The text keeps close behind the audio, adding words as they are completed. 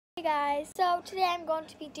Hey guys, so today I'm going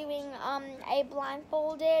to be doing a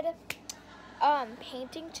blindfolded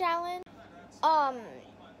painting challenge.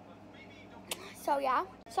 So yeah.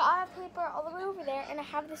 So I have paper all the way over there and I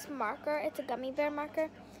have this marker. It's a gummy bear marker.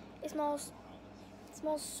 It smells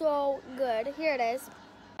so good. Here it is.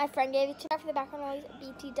 My friend gave it to me for the background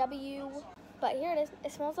noise, BTW. But here it is.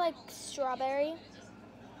 It smells like strawberry.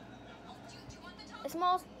 It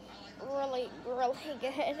smells really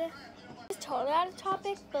good. It's totally out of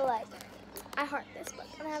topic, but like, I heart this book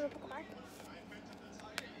and I have a bookmark.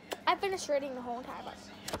 I finished reading the whole entire book.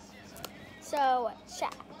 So,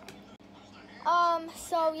 chat.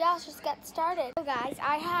 So yeah, let's just get started. So guys,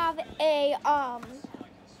 I have a,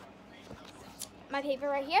 my paper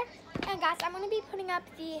right here. And guys, I'm going to be putting up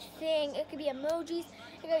the thing. It could be emojis,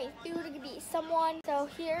 it could be food, it could be someone. So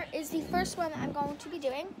here is the first one that I'm going to be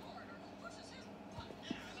doing.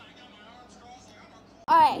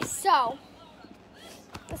 Alright, so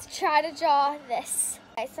let's try to draw this.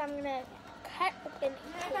 Okay, so I'm going to cut open.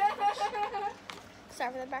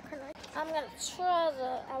 Sorry for the background noise. I'm going to try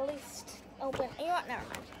to at least open. You know what? Never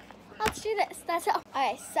mind. Let's do this. That's all.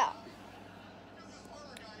 Alright, so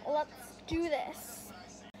let's do this.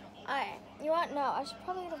 Alright, you know what? No, I should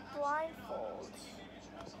probably get a blindfold.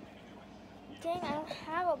 Dang, I don't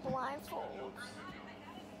have a blindfold.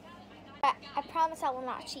 I promise I will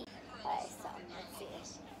not cheat. Okay, so let's see.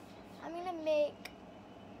 I'm gonna make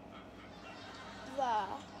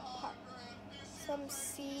some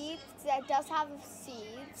seeds. That does have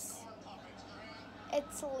seeds.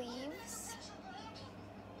 It's leaves.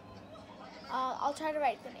 I'll try to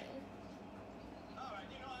write the name.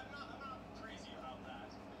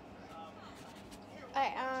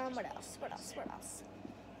 Alright, what else?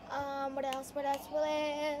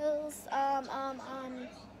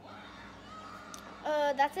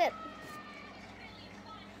 That's it.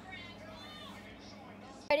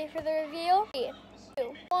 Ready for the reveal? 3,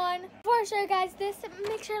 2, 1. Before I show you guys this,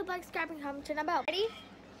 make sure to like, subscribe, and comment, turn on the bell. Ready?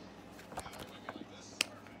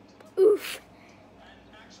 Oof.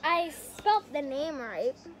 I spelled the name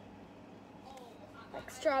right. Like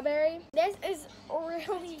strawberry. This is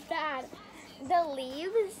really bad. The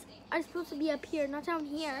leaves are supposed to be up here, not down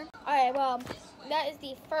here. Alright, well, that is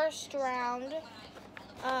the first round.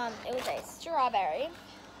 It was a strawberry.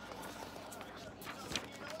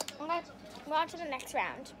 I'm going to move on to the next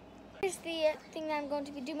round. Here's the thing that I'm going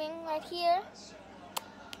to be doing right here.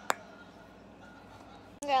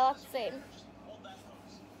 Okay, let's see.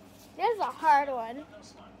 This is a hard one.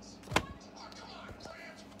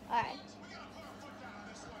 Alright.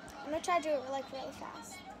 I'm going to try to do it like really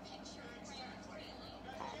fast.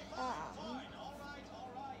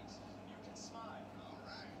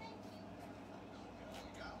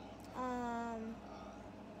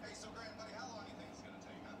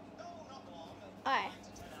 Alright.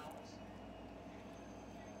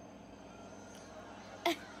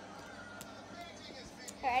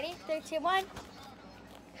 Ready? 3, 2, 1.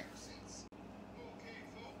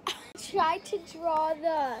 Try to draw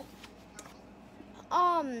the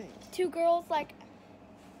two girls like,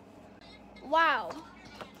 wow.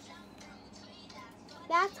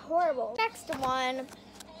 That's horrible. Next one.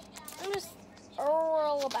 I'm just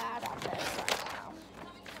real bad at this right now.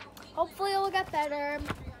 Hopefully it'll get better.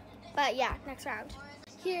 But yeah, next round.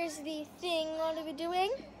 Here's the thing I'm going to be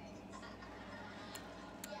doing.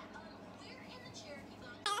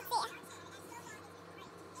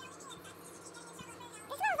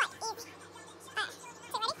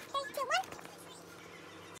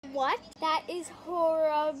 What? That is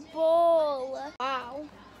horrible. Wow.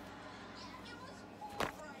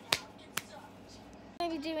 I'm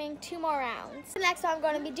going to be doing 2 more rounds. The next one I'm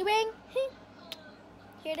going to be doing,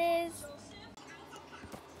 here it is.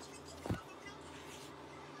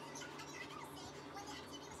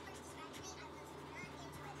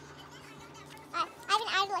 I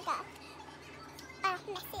have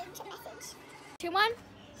like a message. 2, 1.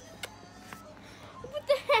 What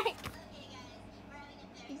the heck?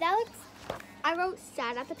 That looks, I wrote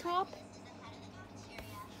sad at the top.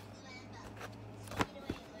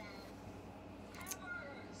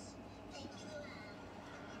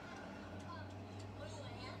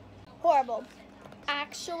 Horrible.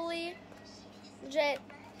 Actually, legit,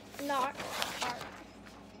 not hard.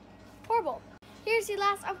 Horrible. Here's the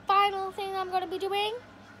last and final thing I'm going to be doing.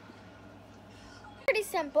 Pretty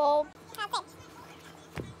simple. That was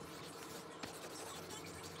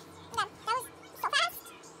so fast.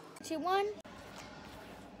 2, 1.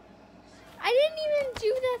 I didn't even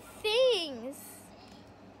do the things.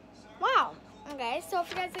 Wow. Okay, so if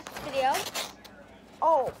you guys like this video,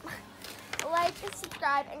 like,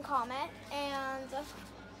 subscribe, and comment, and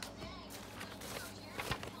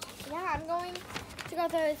yeah, I'm going to go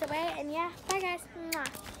throw this away. And yeah, bye guys. Mwah.